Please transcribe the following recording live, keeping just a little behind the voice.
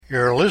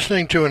You're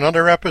listening to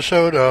another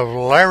episode of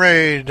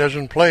Larry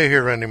Doesn't Play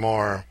Here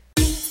Anymore.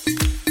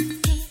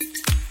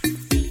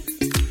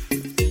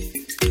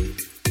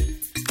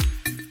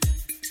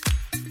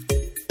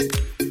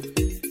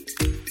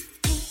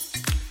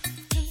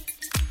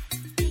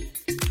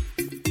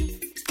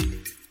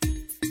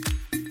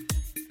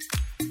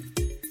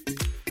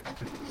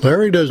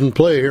 Larry Doesn't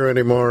Play Here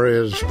Anymore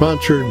is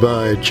sponsored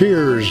by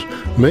Cheers,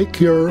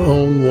 Make Your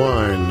Own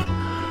Wine.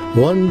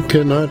 One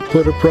cannot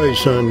put a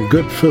price on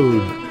good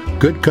food,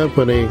 good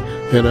company,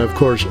 and of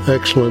course,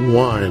 excellent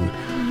wine.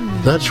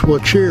 That's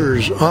what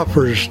Cheers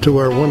offers to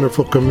our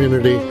wonderful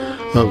community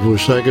of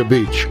Wasaga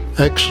Beach.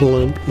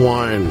 Excellent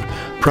wine.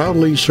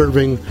 Proudly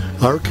serving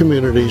our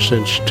community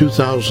since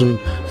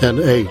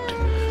 2008.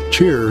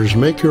 Cheers,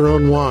 Make Your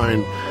Own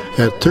Wine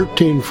at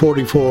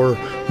 1344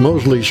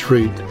 Mosley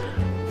Street,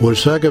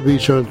 Wasaga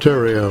Beach,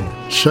 Ontario,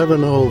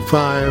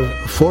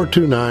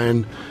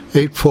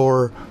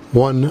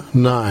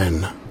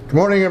 705-429-8419. Good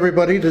morning,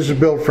 everybody. This is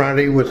Bill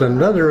Friday with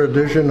another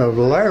edition of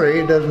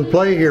Larry Doesn't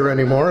Play Here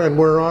Anymore, and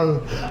we're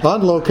on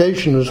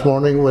location this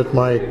morning with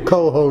my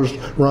co-host,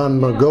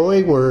 Ron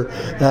McGoey. We're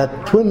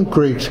at Twin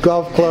Creeks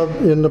Golf Club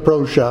in the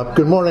Pro Shop.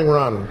 Good morning,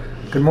 Ron.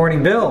 Good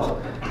morning, Bill.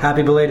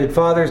 Happy belated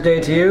Father's Day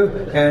to you,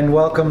 and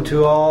welcome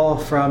to all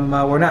from,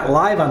 we're not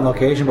live on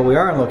location, but we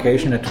are on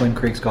location at Twin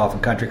Creeks Golf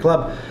and Country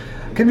Club,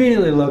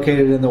 conveniently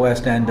located in the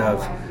west end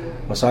of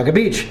Wasaga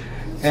Beach.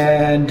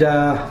 And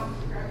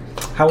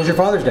how was your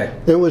Father's Day?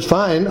 It was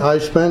fine. I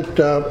spent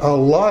a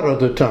lot of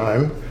the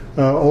time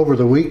over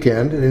the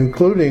weekend,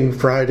 including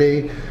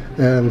Friday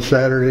and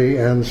Saturday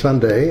and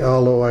Sunday,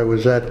 although I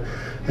was at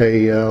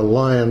a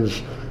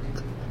Lions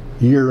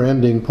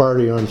year-ending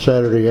party on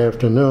Saturday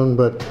afternoon,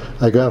 but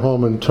I got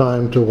home in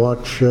time to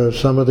watch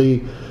some of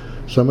the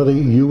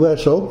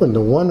U.S. Open,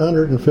 the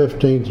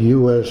 115th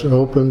U.S.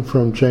 Open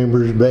from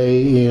Chambers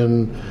Bay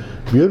in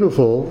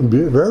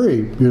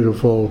very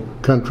beautiful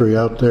country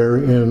out there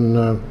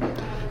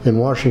in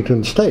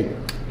Washington State.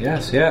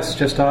 Yes,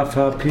 just off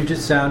Puget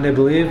Sound, I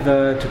believe.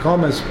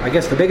 Tacoma's, I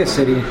guess, the biggest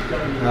city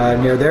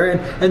near there.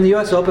 And the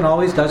U.S. Open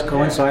always does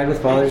coincide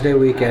with Father's Day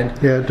weekend.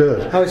 Yeah, it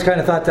does. I always kind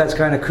of thought that's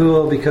kind of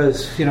cool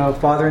because,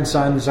 father and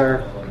sons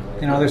are,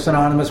 they're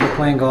synonymous with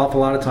playing golf a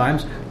lot of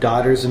times,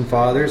 daughters and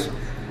fathers.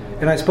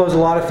 And I suppose a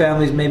lot of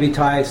families maybe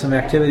tie some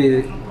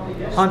activity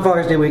on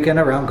Father's Day weekend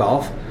around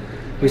golf.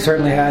 We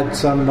certainly had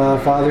some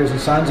fathers and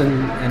sons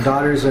and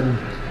daughters and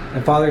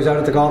fathers out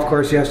at the golf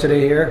course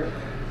yesterday here.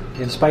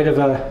 In spite of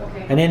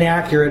an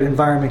inaccurate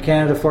Environment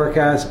Canada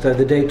forecast,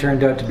 the day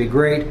turned out to be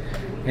great,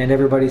 and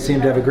everybody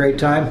seemed to have a great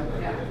time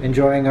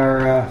enjoying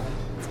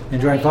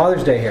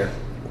Father's Day here.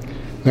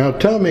 Now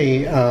tell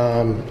me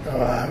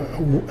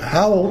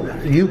how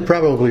you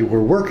probably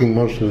were working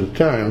most of the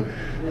time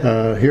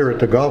here at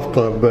the golf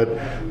club, but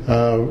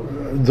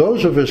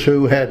those of us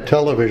who had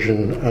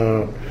television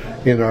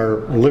in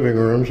our living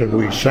rooms and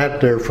we sat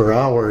there for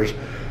hours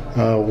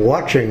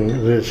watching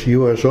this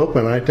U.S.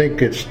 Open, I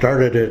think it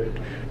started at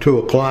 2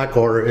 o'clock,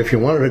 or if you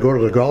wanted to go to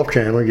the Golf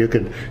Channel, you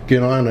could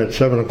get on at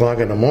 7 o'clock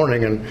in the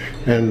morning, and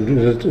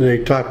they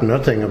talked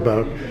nothing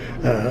about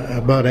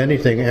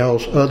anything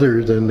else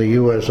other than the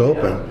U.S.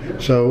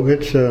 Open. So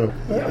it's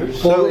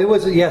well, it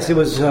was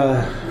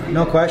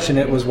no question.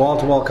 It was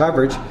wall-to-wall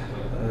coverage.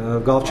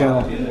 Golf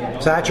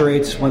Channel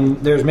saturates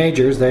when there's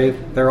majors;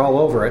 they're all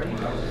over it.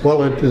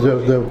 Well,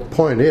 the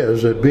point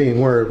is that being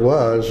where it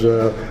was,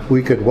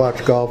 we could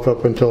watch golf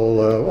up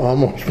until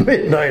almost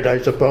midnight,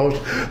 I suppose.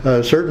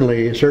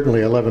 Certainly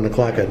 11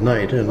 o'clock at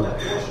night,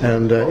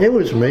 and it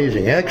was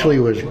amazing. Actually,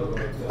 it was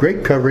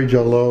great coverage,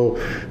 although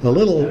a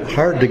little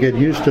hard to get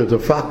used to the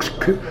Fox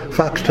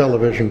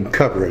television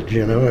coverage.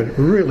 It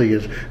really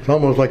is. It's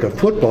almost like a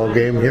football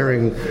game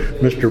hearing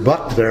Mr.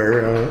 Buck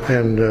there.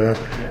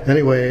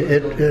 Anyway,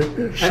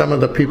 some of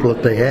the people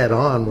that they had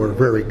on were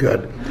very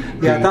good.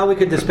 Yeah, I thought we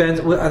could dispense.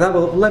 I thought,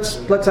 well,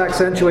 let's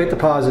accentuate the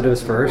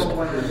positives first,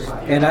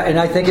 and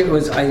I think it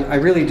was. I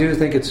really do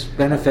think it's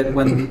benefit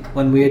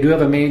when we do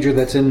have a major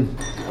that's in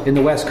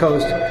the West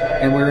Coast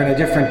and we're in a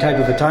different type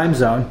of a time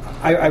zone.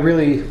 I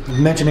really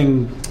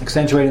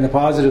accentuating the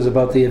positives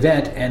about the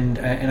event, and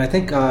I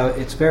think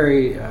it's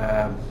very.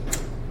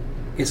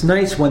 It's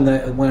nice when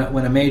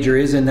a major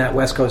is in that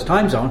West Coast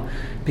time zone,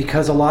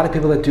 because a lot of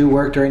people that do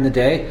work during the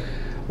day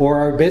or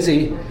are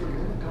busy,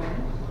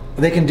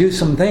 they can do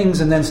some things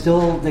and then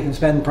still they can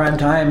spend prime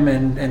time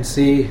and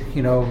see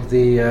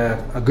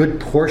a good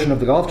portion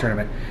of the golf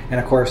tournament. And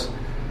of course,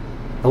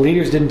 the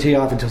leaders didn't tee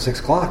off until 6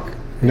 o'clock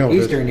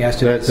Eastern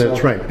yesterday.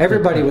 That's right.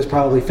 Everybody was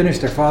probably finished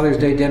their Father's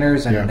Day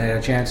dinners and had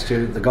a chance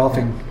to the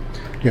golfing.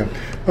 Yeah,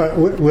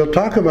 we'll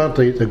talk about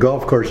the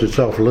golf course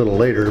itself a little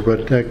later,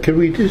 but can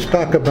we just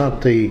talk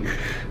about the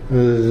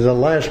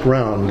last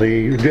round?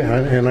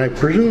 And I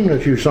presume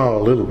that you saw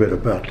a little bit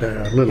about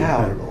that.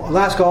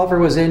 Last golfer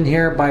was in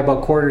here by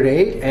about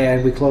 7:45,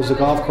 and we closed the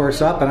golf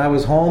course up, and I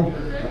was home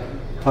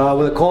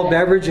with a cold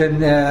beverage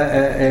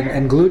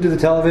and glued to the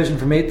television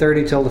from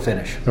 8:30 till the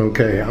finish.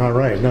 Okay, all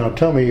right. Now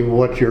tell me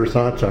what your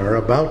thoughts are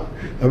about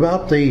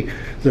the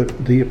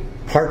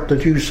part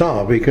that you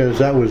saw? Because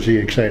that was the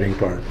exciting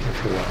part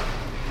for a while.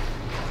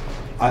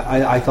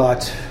 I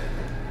thought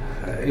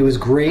it was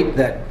great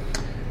that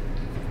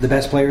the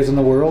best players in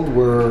the world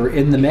were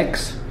in the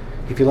mix.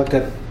 If you looked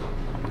at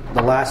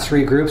the last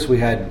three groups, we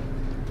had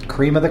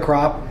cream of the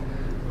crop.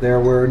 There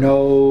were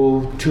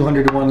no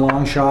 200-to-1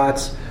 long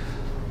shots.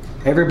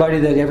 Everybody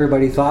that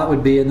everybody thought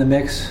would be in the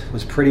mix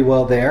was pretty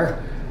well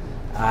there.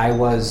 I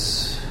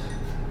was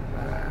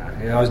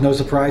no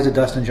surprise at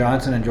Dustin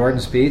Johnson and Jordan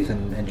Spieth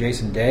and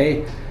Jason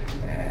Day,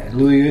 and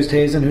Louis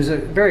Oosthuizen, who's a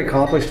very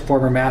accomplished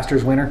former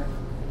Masters winner.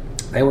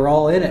 They were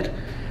all in it,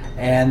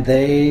 and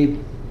they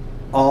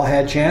all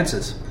had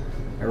chances.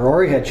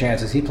 Rory had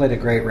chances. He played a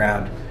great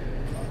round,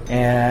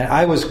 and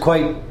I was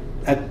quite.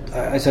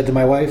 I said to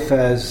my wife,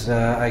 as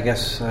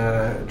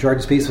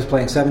Jordan Spieth was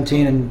playing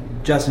 17 and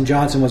Justin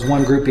Johnson was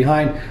one group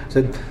behind, I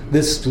said,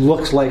 this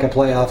looks like a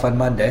playoff on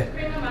Monday,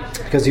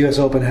 because the U.S.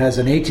 Open has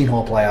an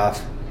 18-hole playoff,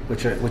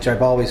 which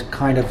I've always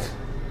kind of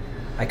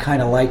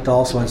liked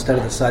also, instead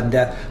of the sudden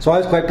death. So I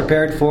was quite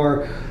prepared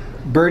for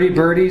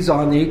birdies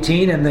on the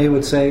 18, and they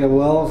would say,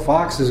 well,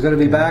 Fox is going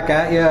to be back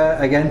at you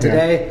again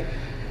today. Yeah.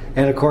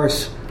 And of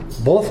course,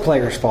 both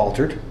players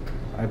faltered.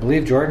 I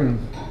believe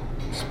Jordan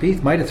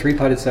Spieth might have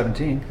three-putted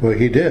 17. Well,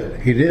 he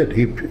did.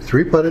 He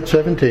three-putted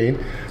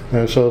 17,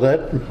 so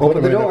that put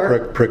him in a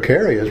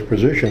precarious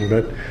position.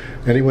 But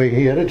anyway,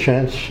 he had a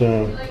chance.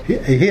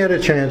 He had a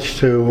chance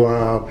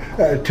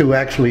to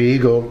actually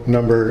eagle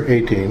number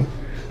 18,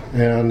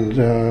 and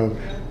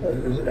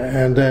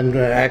then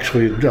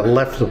actually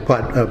left the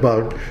putt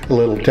about a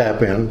little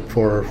tap in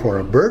for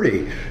a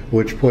birdie,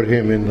 which put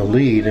him in the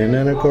lead. And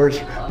then, of course,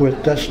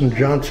 with Dustin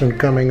Johnson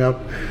coming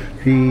up,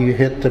 he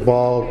hit the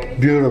ball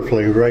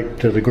beautifully right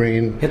to the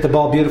green. Hit the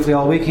ball beautifully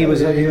all week.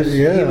 His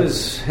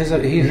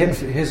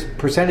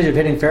percentage of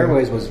hitting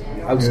fairways was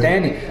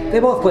outstanding. Yeah. They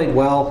both played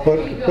well.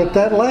 But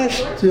that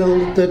last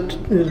the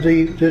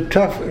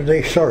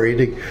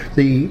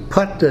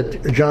putt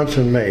that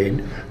Johnson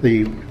made,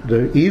 the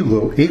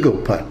eagle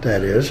putt,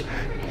 that is,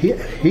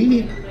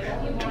 he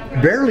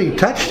barely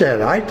touched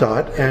that, I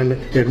thought, and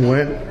it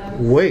went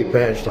way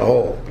past the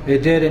hole.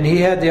 It did, and he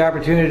had the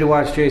opportunity to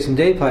watch Jason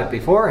Day putt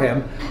before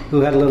him,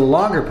 who had a little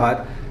longer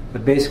putt,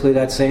 but basically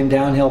that same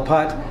downhill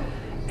putt.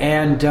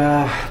 And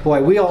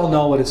boy, we all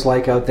know what it's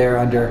like out there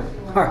under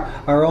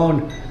our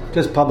own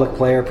just public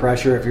player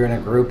pressure. If you're in a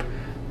group,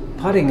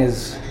 putting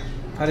is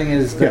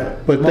the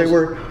but they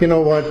were, you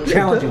know what,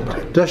 challenging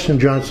part. Dustin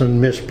Johnson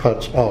missed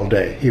putts all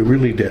day. He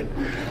really did.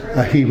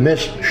 He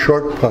missed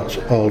short putts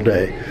all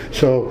day.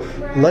 So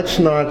let's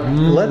not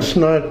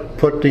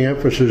put the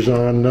emphasis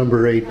on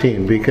number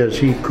 18, because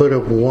he could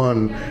have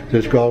won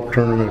this golf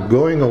tournament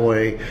going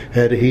away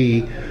had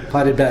he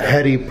putted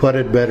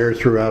better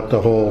throughout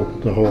the whole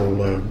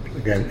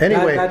game.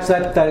 Anyway,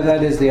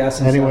 that is the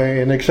essence. Anyway,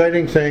 an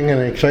exciting thing,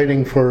 and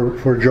exciting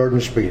for Jordan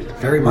Spieth.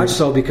 Very much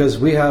so, because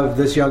we have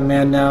this young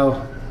man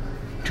now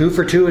 2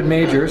 for 2 in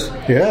majors,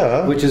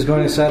 which is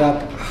going to set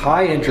up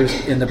high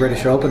interest in the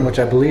British Open, which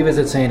I believe is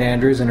at St.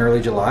 Andrews in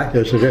early July.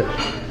 Yes, it is.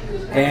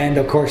 And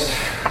of course,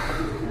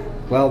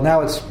 well,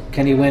 now it's,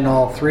 can he win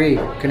all three?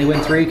 Can he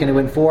win 3? Can he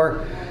win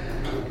 4?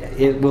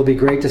 It will be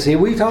great to see.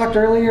 We talked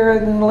earlier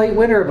in the late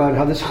winter about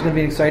how this is going to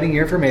be an exciting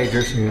year for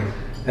majors. Yeah.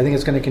 I think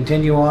it's going to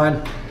continue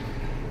on.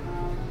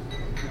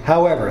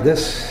 However,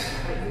 this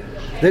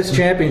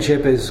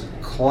championship is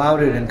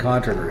clouded in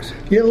controversy.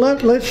 Yeah,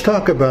 let's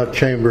talk about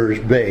Chambers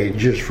Bay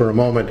just for a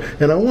moment,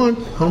 and I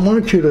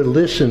want you to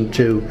listen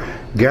to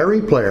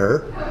Gary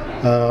Player.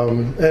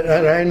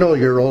 And I know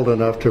you're old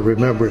enough to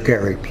remember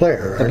Gary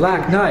Player. The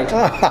Black Knight.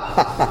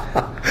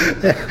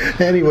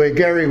 Anyway,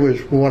 Gary was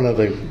one of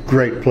the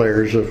great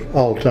players of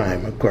all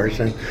time, of course,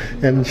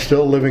 and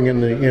still living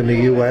in the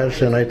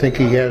U.S., and I think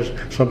he has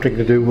something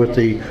to do with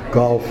the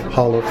Golf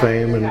Hall of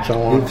Fame and so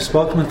on. We've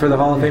spokesman for the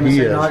Hall of Fame in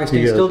St.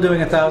 Augustine, still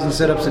doing 1,000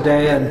 sit-ups a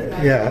day, and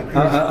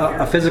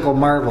a physical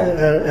marvel.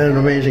 An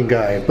amazing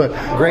guy. But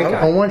great guy.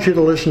 I want you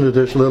to listen to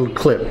this little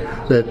clip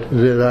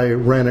that I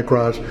ran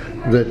across,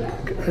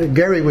 that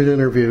Gary was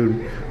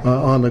interviewed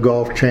on the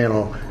Golf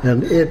Channel,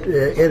 and it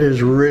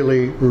is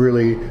really,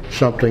 really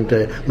something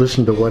to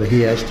listen to what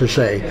he has to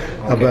say.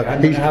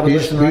 About. He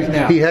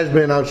has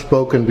been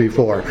outspoken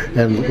before,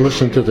 and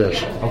listen to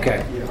this.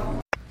 Okay.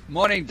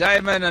 Morning,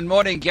 Damon, and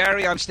morning,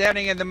 Gary. I'm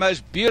standing in the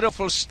most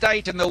beautiful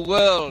state in the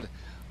world,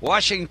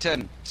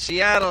 Washington,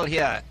 Seattle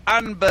here.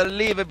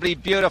 Unbelievably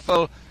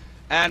beautiful,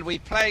 and we're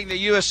playing the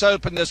U.S.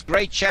 Open, this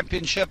great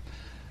championship.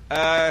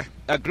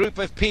 A group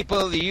of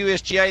people, the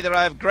USGA, that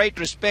I have great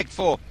respect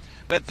for.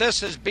 But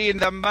this has been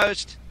the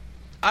most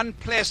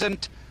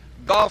unpleasant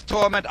golf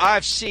tournament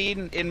I've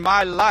seen in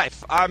my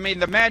life. I mean,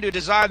 the man who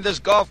designed this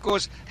golf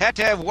course had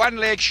to have one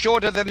leg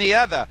shorter than the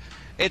other.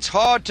 It's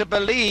hard to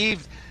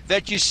believe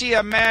that you see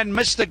a man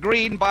miss the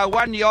green by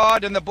 1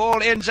 yard and the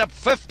ball ends up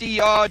 50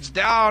 yards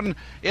down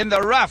in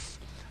the rough.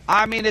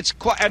 I mean, it's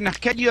quite,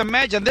 and can you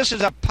imagine, this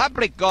is a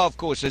public golf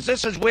course.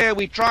 This is where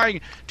we're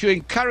trying to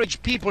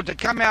encourage people to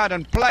come out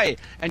and play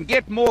and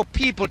get more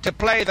people to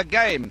play the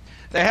game.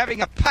 They're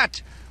having a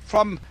putt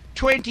from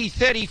 20,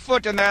 30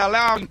 foot, and they're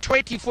allowing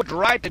 20 foot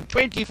right and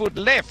 20 foot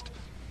left.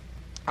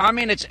 I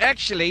mean, it's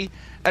actually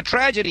a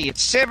tragedy.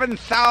 It's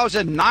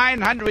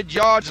 7,900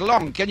 yards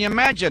long. Can you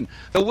imagine?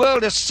 The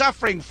world is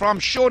suffering from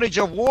shortage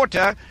of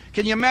water.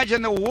 Can you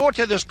imagine the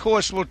water this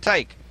course will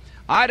take?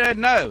 I don't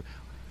know.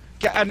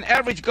 An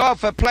average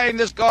golfer playing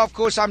this golf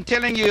course, I'm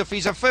telling you, if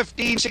he's a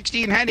 15,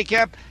 16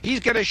 handicap, he's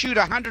going to shoot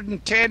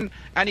 110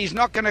 and he's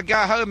not going to go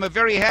home a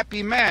very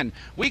happy man.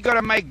 We got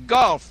to make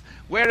golf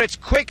where it's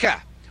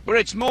quicker, where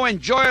it's more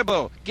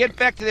enjoyable. Get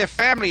back to their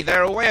family.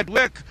 They're away at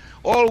work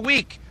all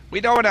week. We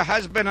don't want a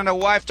husband and a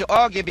wife to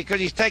argue because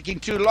he's taking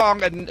too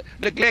long and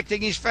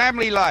neglecting his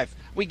family life.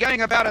 We're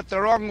going about it the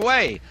wrong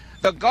way.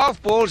 The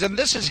golf balls, and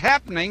this is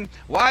happening,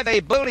 why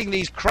they're building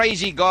these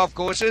crazy golf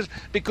courses,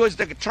 because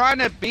they're trying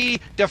to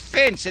be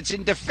defense. It's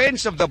in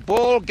defense of the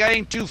ball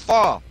going too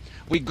far.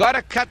 We got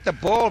to cut the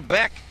ball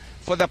back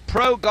for the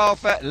pro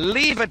golfer,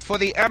 leave it for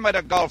the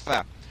amateur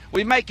golfer.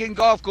 We're making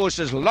golf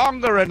courses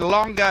longer and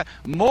longer,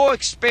 more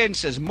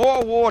expenses,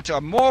 more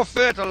water, more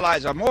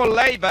fertilizer, more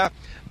labor.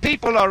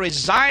 People are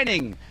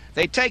resigning.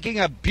 They're taking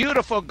a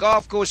beautiful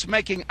golf course,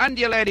 making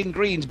undulating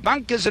greens,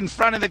 bunkers in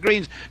front of the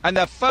greens, and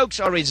the folks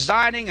are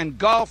resigning, and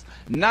golf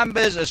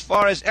numbers as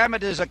far as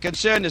amateurs are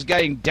concerned is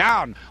going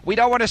down. We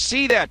don't want to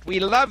see that. We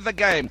love the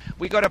game.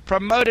 We've got to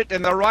promote it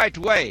in the right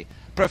way.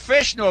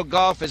 Professional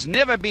golf has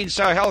never been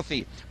so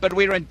healthy, but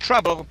we're in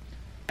trouble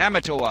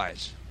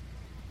amateur-wise.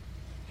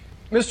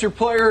 Mr.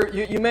 Player,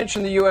 you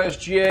mentioned the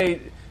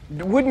USGA.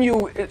 Wouldn't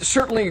you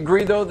certainly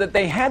agree, though, that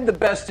they had the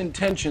best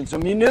intentions, a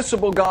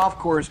municipal golf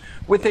course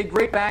with a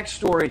great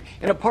backstory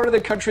in a part of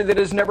the country that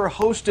has never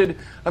hosted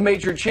a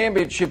major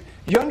championship?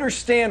 You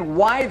understand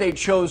why they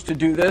chose to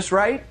do this,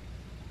 right?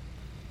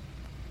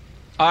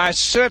 I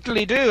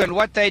certainly do, and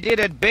what they did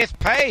at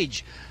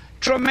Bethpage,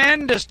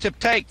 tremendous to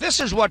take. This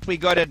is what we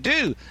got to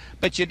do,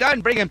 but you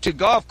don't bring them to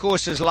golf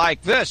courses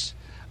like this.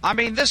 I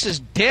mean, this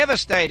is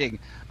devastating.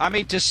 I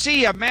mean, to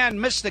see a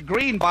man miss the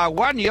green by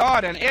 1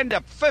 yard and end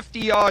up 50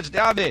 yards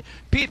down there,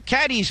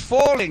 caddies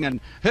falling and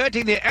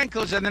hurting their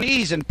ankles and the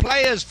knees, and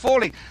players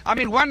falling. I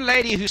mean, one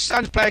lady whose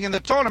son's playing in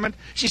the tournament,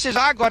 she says,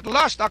 I got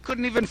lost. I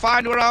couldn't even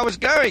find where I was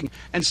going.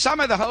 And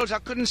some of the holes, I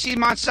couldn't see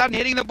my son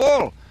hitting the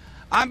ball.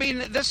 I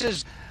mean, this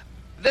is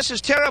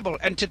terrible.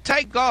 And to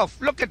take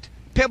golf, look at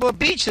Pebble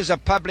Beach as a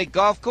public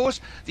golf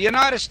course. The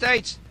United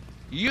States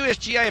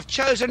USGA have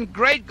chosen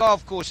great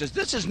golf courses.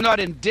 This is not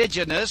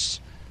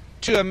indigenous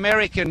to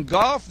American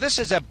golf. This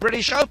is a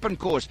British Open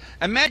course.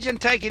 Imagine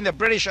taking the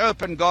British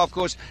Open golf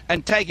course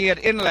and taking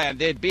it inland.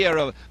 There'd be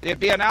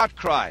an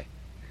outcry.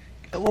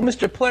 Well,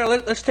 Mr. Player,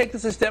 let's take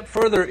this a step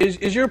further.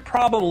 Is your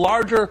problem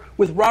larger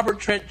with Robert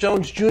Trent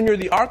Jones Jr.,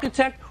 the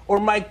architect,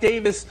 or Mike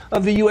Davis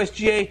of the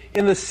USGA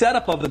in the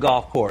setup of the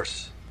golf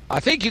course?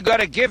 I think you've got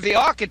to give the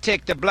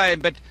architect the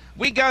blame, but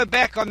we go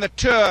back on the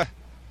tour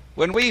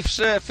when we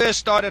first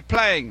started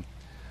playing.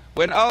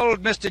 When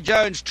old Mr.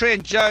 Jones,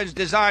 Trent Jones,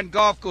 designed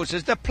golf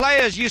courses, the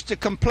players used to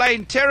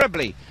complain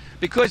terribly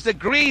because the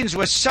greens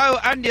were so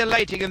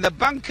undulating and the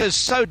bunkers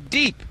so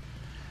deep,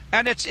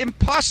 and it's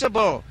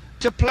impossible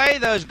to play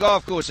those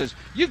golf courses.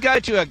 You go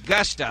to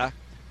Augusta,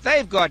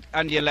 they've got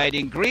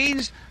undulating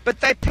greens,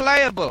 but they're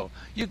playable.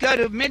 You go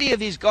to many of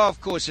these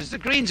golf courses, the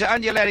greens are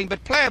undulating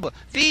but playable.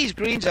 These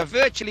greens are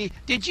virtually...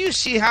 Did you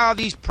see how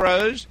these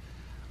pros,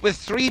 with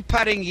 3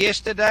 putting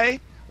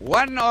yesterday,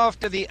 one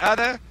after the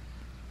other?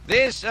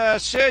 There's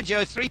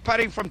Sergio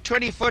 3-putting from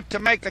 20 foot to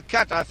make the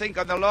cut, I think,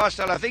 on the last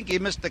hole. I think he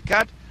missed the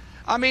cut.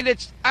 I mean,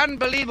 it's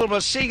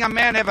unbelievable seeing a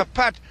man have a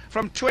putt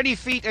from 20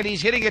 feet and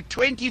he's hitting it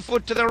 20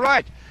 foot to the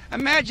right.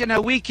 Imagine a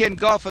weekend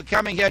golfer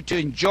coming here to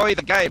enjoy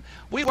the game.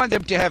 We want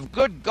them to have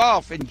good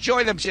golf,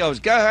 enjoy themselves,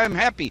 go home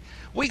happy.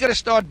 We got to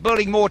start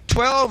building more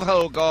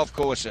 12-hole golf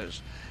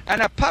courses.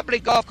 And a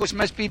public golf course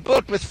must be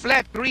built with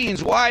flat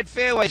greens, wide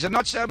fairways, and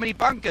not so many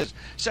bunkers,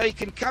 so he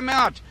can come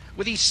out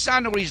with his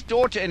son or his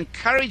daughter,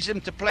 encourage them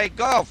to play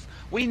golf.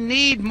 We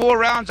need more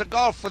rounds of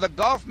golf for the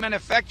golf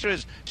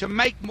manufacturers to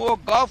make more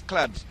golf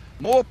clubs.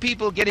 More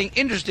people getting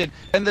interested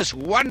in this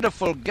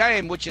wonderful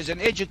game, which is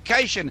an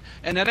education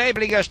and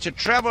enabling us to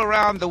travel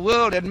around the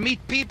world and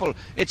meet people.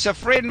 It's a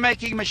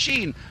friend-making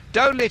machine.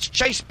 Don't let's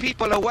chase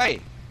people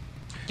away.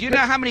 Do you know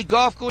how many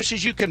golf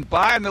courses you can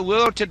buy in the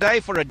world today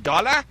for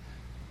 $1?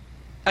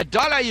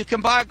 $1 you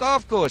can buy a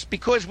golf course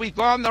because we've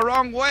gone the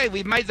wrong way.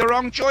 We've made the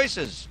wrong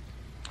choices.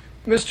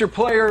 Mr.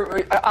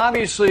 Player,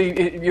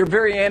 obviously you're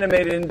very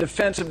animated in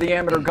defense of the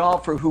amateur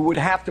golfer who would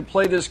have to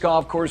play this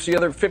golf course the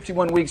other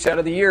 51 weeks out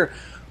of the year.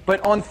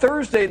 But on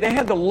Thursday, they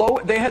had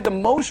the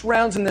most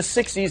rounds in the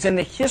 60s in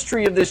the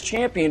history of this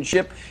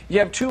championship. You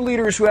have 2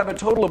 leaders who have a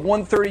total of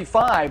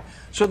 135.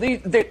 So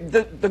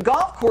the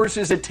golf course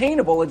is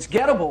attainable. It's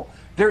gettable.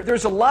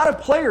 There's a lot of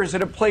players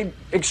that have played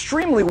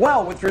extremely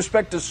well with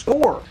respect to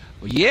score.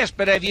 Yes,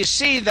 but have you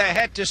seen, they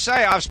had to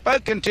say, I've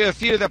spoken to a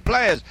few of the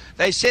players,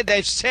 they said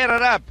they've set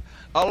it up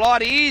a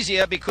lot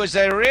easier because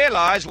they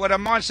realize what a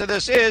monster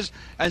this is,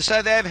 and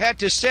so they've had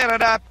to set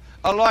it up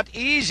a lot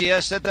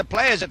easier so that the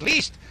players at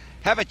least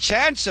have a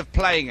chance of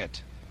playing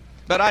it.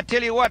 But I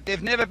tell you what,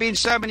 there've never been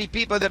so many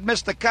people that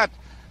missed the cut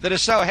that are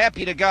so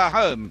happy to go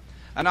home.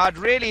 And I'd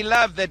really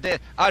love that.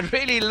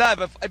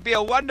 It'd be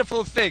a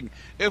wonderful thing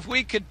if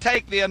we could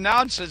take the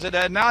announcers that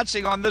are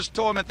announcing on this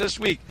tournament this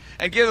week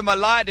and give them a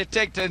lie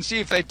detector and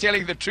see if they're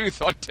telling the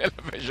truth on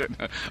television.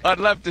 I'd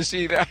love to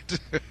see that.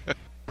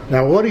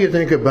 Now, what do you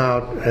think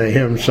about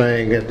him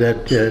saying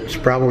that it's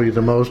probably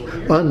the most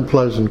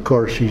unpleasant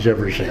course he's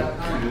ever seen?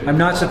 I'm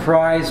not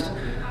surprised.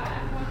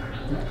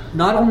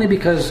 Not only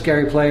because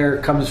Gary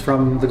Player comes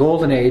from the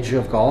golden age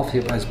of golf,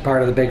 as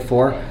part of the Big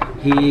Four,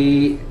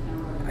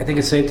 I think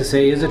it's safe to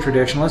say he is a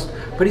traditionalist,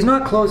 but he's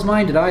not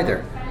closed-minded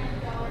either.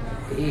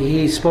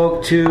 He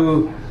spoke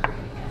to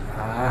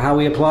how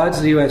he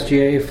applauds the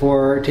USGA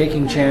for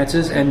taking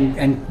chances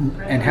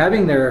and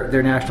having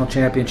their national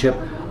championship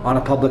on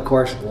a public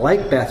course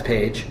like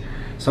Bethpage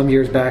some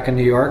years back in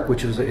New York,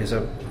 which is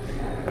a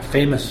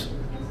famous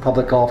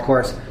public golf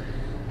course.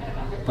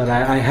 But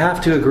I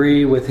have to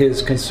agree with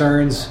his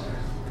concerns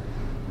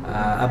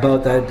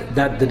about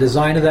that the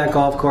design of that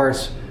golf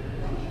course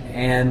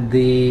and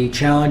the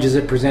challenges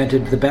it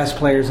presented, the best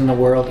players in the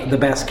world, the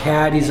best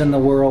caddies in the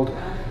world,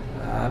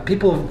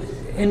 people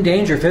in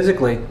danger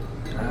physically.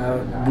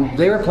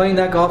 They were playing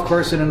that golf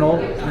course in an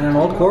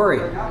old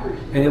quarry,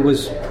 and it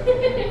was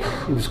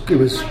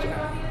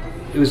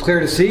clear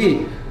to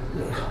see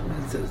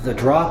the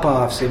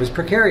drop-offs. It was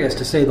precarious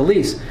to say the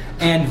least,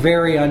 and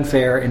very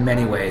unfair in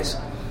many ways.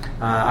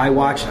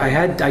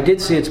 I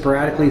did see it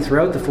sporadically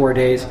throughout the 4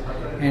 days,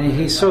 and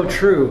he's so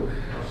true.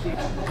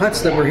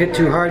 Putts that were hit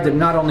too hard that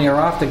not only are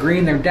off the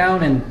green, they're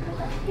down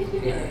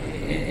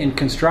in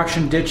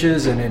construction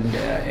ditches and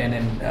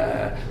in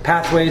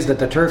pathways that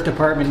the turf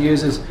department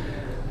uses.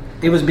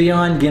 It was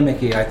beyond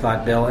gimmicky, I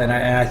thought, Bill, and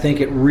I think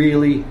it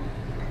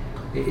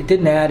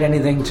didn't add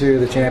anything to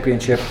the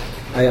championship.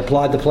 I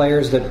applaud the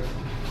players that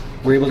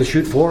were able to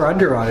shoot 4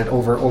 under on it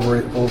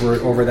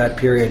over that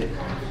period,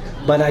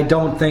 but I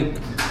don't think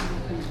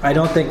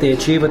they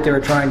achieved what they were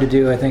trying to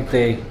do. I think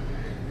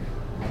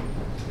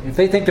if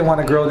they think they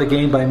want to grow the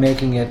game by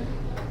making it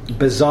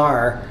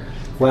bizarre,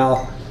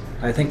 well,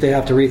 I think they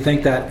have to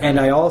rethink that. And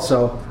I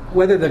also,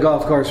 whatever the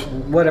golf course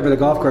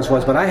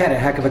was, but I had a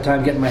heck of a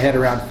time getting my head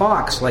around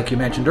Fox, like you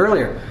mentioned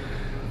earlier.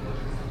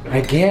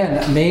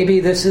 Again,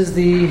 maybe this is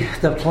the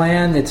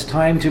plan. It's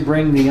time to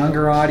bring the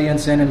younger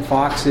audience in, and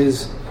Fox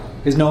is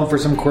known for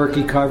some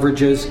quirky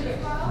coverages.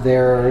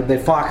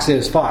 Fox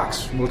is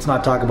Fox. Let's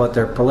not talk about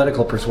their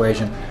political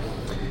persuasion.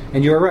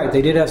 And you're right,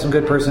 they did have some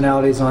good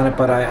personalities on it,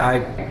 but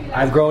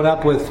I've grown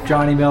up with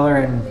Johnny Miller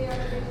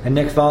and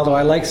Nick Faldo.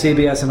 I like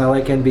CBS and I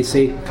like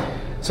NBC.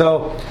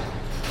 So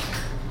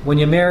when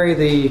you marry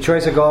the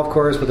choice of golf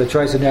course with the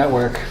choice of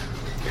network,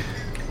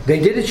 they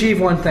did achieve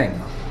one thing.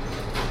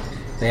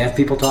 They have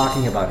people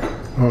talking about it.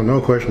 Oh, no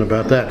question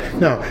about that.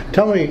 Now,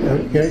 tell me,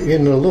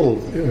 in a little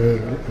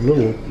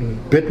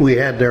bit we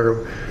had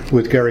there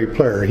with Gary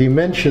Player, he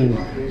mentioned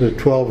the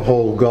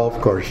 12-hole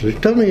golf courses.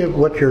 Tell me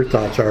what your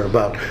thoughts are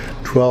about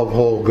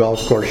 12-hole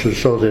golf courses,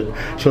 so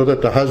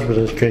that the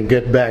husbands can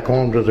get back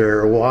home to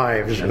their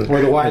wives,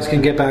 or the wives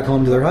can get back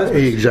home to their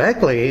husbands.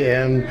 Exactly,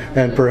 and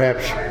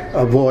perhaps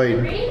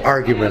avoid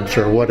arguments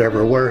or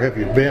whatever. Where have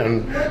you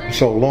been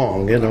so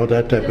long?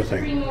 That type of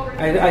thing.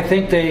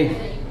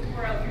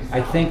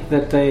 I think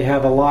that they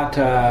have a lot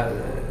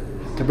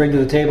to bring to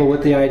the table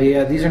with the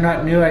idea. These are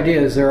not new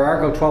ideas. There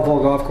are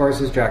 12-hole golf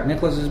courses. Jack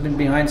Nicklaus has been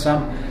behind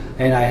some,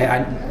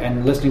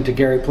 and listening to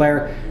Gary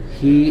Player,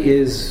 he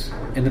is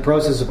in the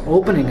process of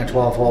opening a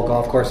 12-hole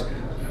golf course,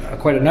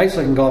 quite a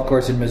nice-looking golf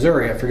course in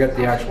Missouri. I forget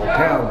the actual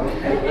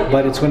town,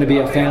 but it's going to be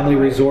a family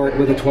resort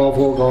with a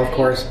 12-hole golf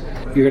course.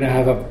 You're going to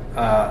have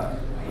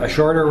a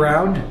shorter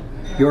round.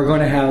 You're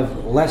going to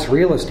have less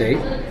real estate.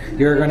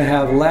 You're going to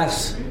have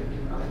less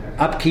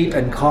upkeep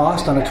and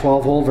cost on a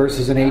 12-hole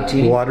versus an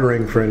 18.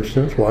 Watering, for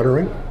instance,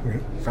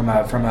 From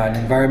an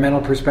environmental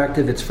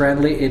perspective, it's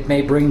friendly. It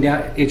may bring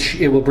down.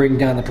 It will bring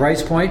down the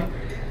price point.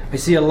 I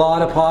see a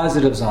lot of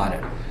positives on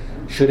it.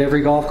 Should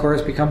every golf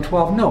course become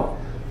 12? No.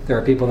 There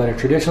are people that are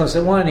traditionalists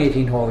that want an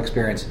 18-hole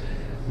experience,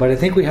 but I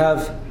think we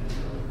have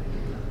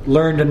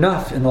learned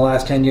enough in the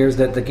last 10 years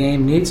that the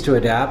game needs to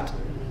adapt.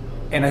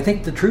 And I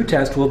think the true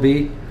test will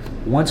be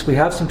once we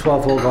have some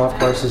 12-hole golf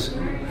courses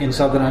in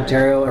Southern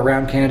Ontario,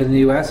 around Canada and the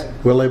U.S.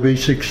 Will they be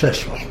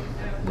successful?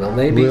 Will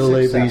they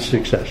be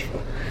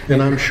successful?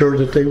 And I'm sure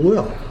that they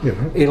will.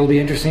 It'll be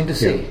interesting to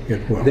see. Yeah,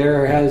 it will.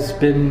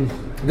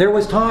 There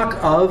was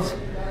talk of,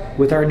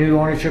 with our new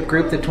ownership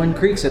group, that Twin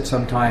Creeks at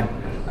some time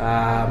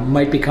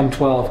might become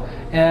 12.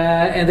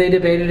 And they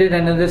debated it,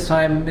 and this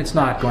time it's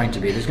not going to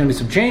be. There's going to be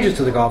some changes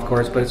to the golf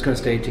course, but it's going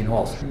to stay 18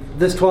 holes.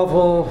 This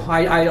 12-hole,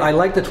 I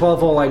like the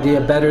 12-hole idea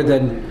better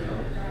than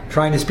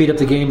trying to speed up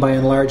the game by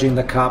enlarging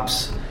the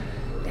cups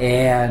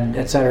and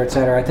et cetera, et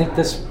cetera. I think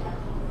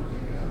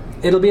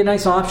it'll be a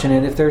nice option,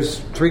 and if there's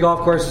 3 golf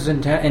courses in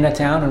a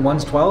town and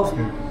one's 12.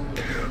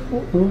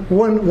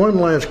 One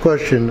last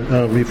question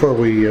before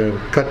we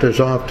cut this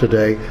off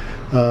today.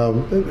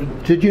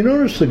 Did you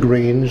notice the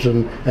greens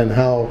and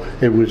how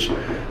it was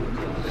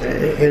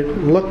it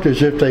looked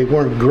as if they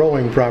weren't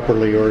growing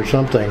properly or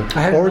something.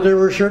 Or they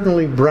were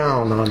certainly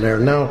brown on there.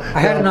 Now I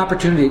had an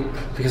opportunity,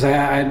 because I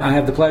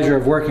have the pleasure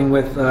of working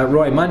with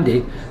Roy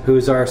Mundy,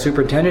 who's our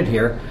superintendent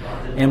here,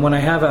 and when I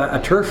have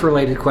a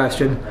turf-related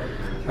question,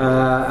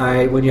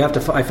 I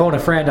phone a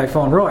friend, I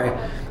phone Roy.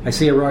 I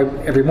see Roy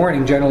every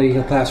morning. Generally,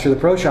 he'll pass through the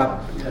pro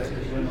shop.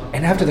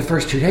 And after the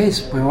first 2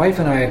 days, my wife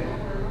and I,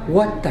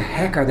 what the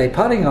heck are they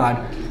putting on?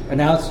 And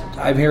now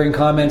I'm hearing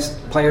comments,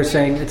 players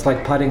saying it's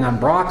like putting on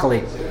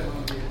broccoli.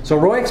 So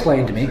Roy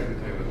explained to me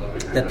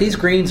that these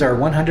greens are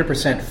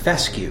 100%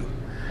 fescue.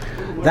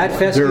 That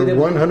fescue... They're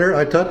 100...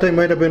 I thought they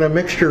might have been a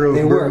mixture of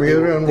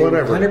Bermuda and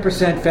whatever. They were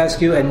 100%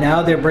 fescue, and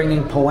now they're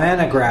bringing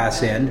poana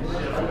grass in.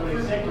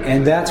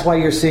 And that's why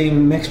you're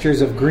seeing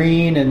mixtures of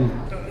green, and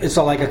it's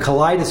like a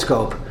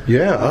kaleidoscope.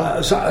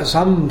 Yeah.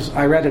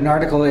 I read an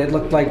article, it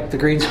looked like the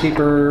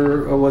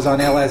greenskeeper was on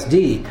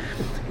LSD,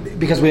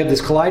 because we have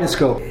this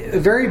kaleidoscope.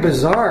 Very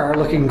bizarre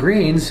looking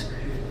greens.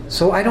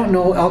 So I don't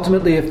know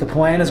ultimately if the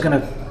poana is going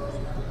to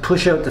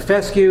push out the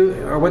fescue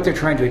or what they're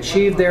trying to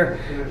achieve there.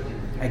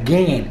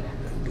 Again,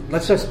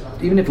 let's just,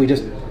 even if we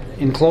just,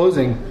 in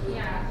closing,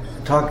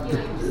 talk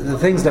the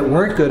things that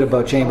weren't good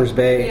about Chambers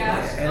Bay,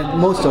 and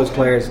most of those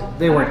players,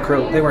 they weren't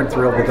thrilled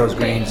with those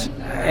greens.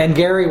 And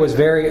Gary was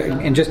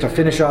and just to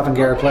finish off on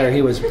Gary Player,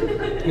 he was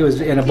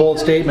in a bold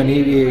statement.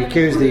 He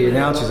accused the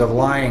announcers of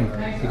lying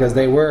because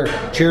they were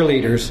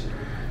cheerleaders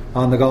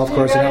on the golf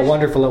course and how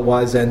wonderful it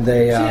was. And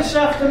they. See you this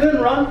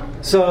afternoon,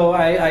 Ron. So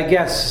I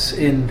guess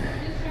when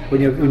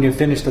you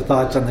finish the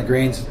thoughts on the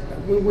greens,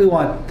 we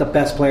want the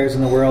best players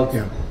in the world.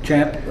 Yeah.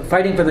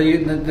 Fighting for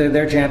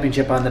their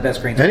championship on the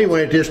best greens.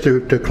 Anyway, just to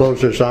close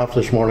this off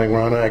this morning,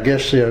 Ron, I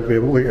guess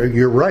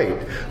you're right.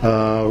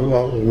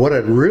 What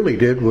it really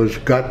did was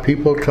got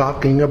people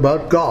talking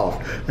about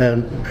golf,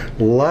 and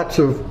lots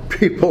of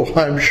people,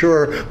 I'm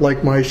sure,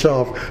 like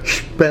myself,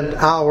 spent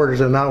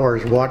hours and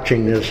hours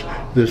watching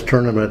this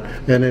tournament,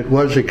 and it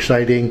was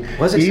exciting.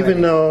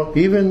 Even though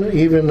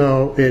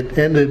it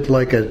ended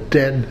like a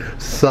dead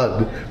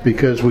thud,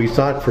 because we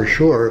thought for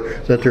sure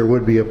that there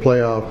would be a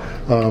playoff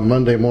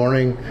Monday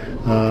morning,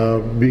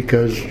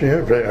 because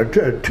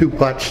 2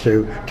 putts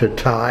to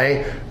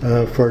tie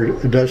for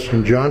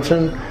Dustin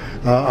Johnson.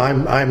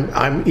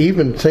 I'm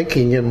even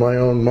thinking in my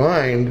own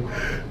mind.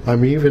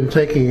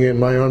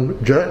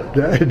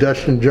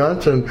 Dustin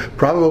Johnson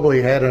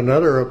probably had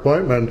another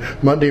appointment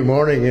Monday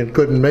morning and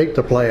couldn't make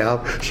the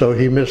playoff, so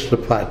he missed the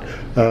putt.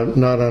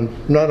 Not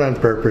on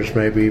purpose,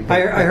 maybe.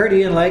 I heard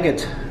Ian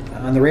Leggett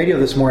on the radio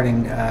this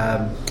morning,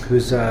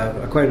 who's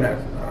quite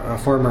a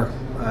former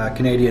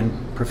Canadian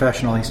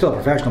professional. He's still a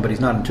professional, but he's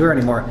not on tour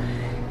anymore.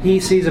 He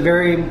sees a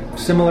very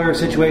similar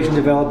situation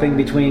developing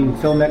between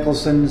Phil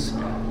Mickelson's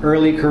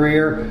early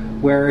career,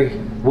 where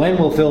when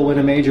will Phil win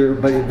a major,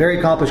 but a very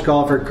accomplished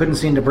golfer, couldn't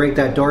seem to break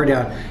that door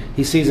down.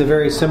 He sees a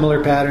very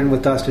similar pattern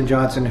with Dustin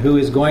Johnson, who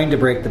is going to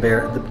break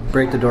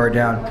the door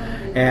down.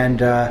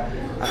 And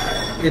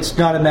it's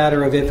not a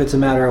matter of if, it's a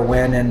matter of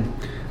when. And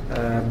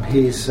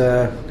he's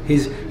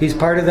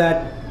part of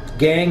that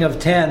gang of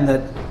 10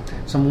 that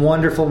some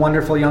wonderful,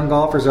 wonderful young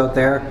golfers out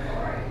there.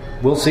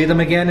 We'll see them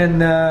again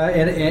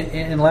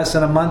in less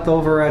than a month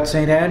over at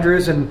St.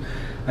 Andrews, and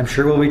I'm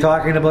sure we'll be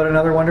talking about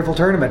another wonderful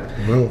tournament.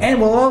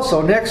 And we'll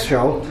also, next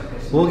show,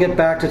 we'll get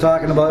back to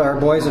talking about our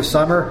boys of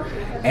summer,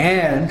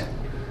 and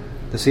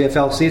the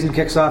CFL season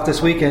kicks off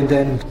this weekend,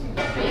 and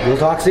we'll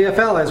talk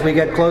CFL as we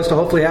get close to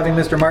hopefully having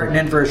Mr. Martin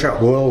in for a show.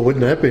 Well,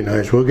 wouldn't that be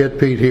nice? We'll get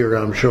Pete here,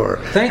 I'm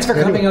sure. Thanks for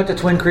coming out to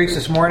Twin Creeks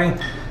this morning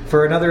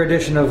for another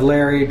edition of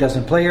Larry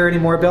Doesn't Play Here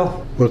Anymore,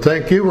 Bill. Well,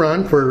 thank you,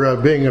 Ron, for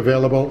being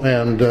available.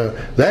 And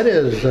that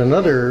is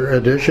another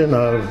edition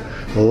of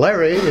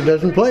Larry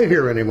Doesn't Play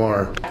Here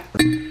Anymore.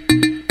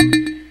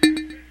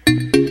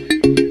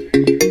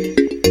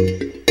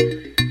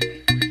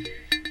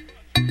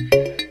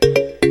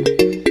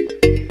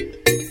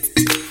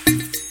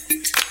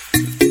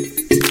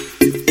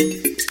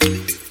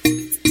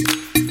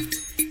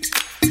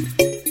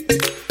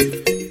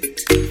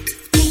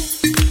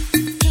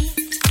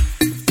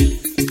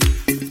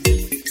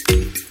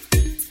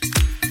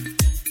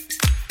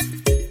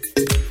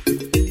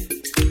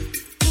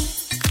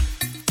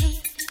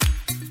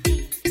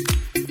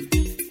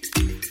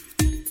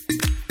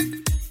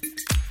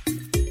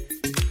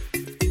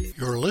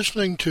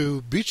 Listening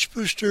to Beach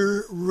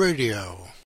Booster Radio.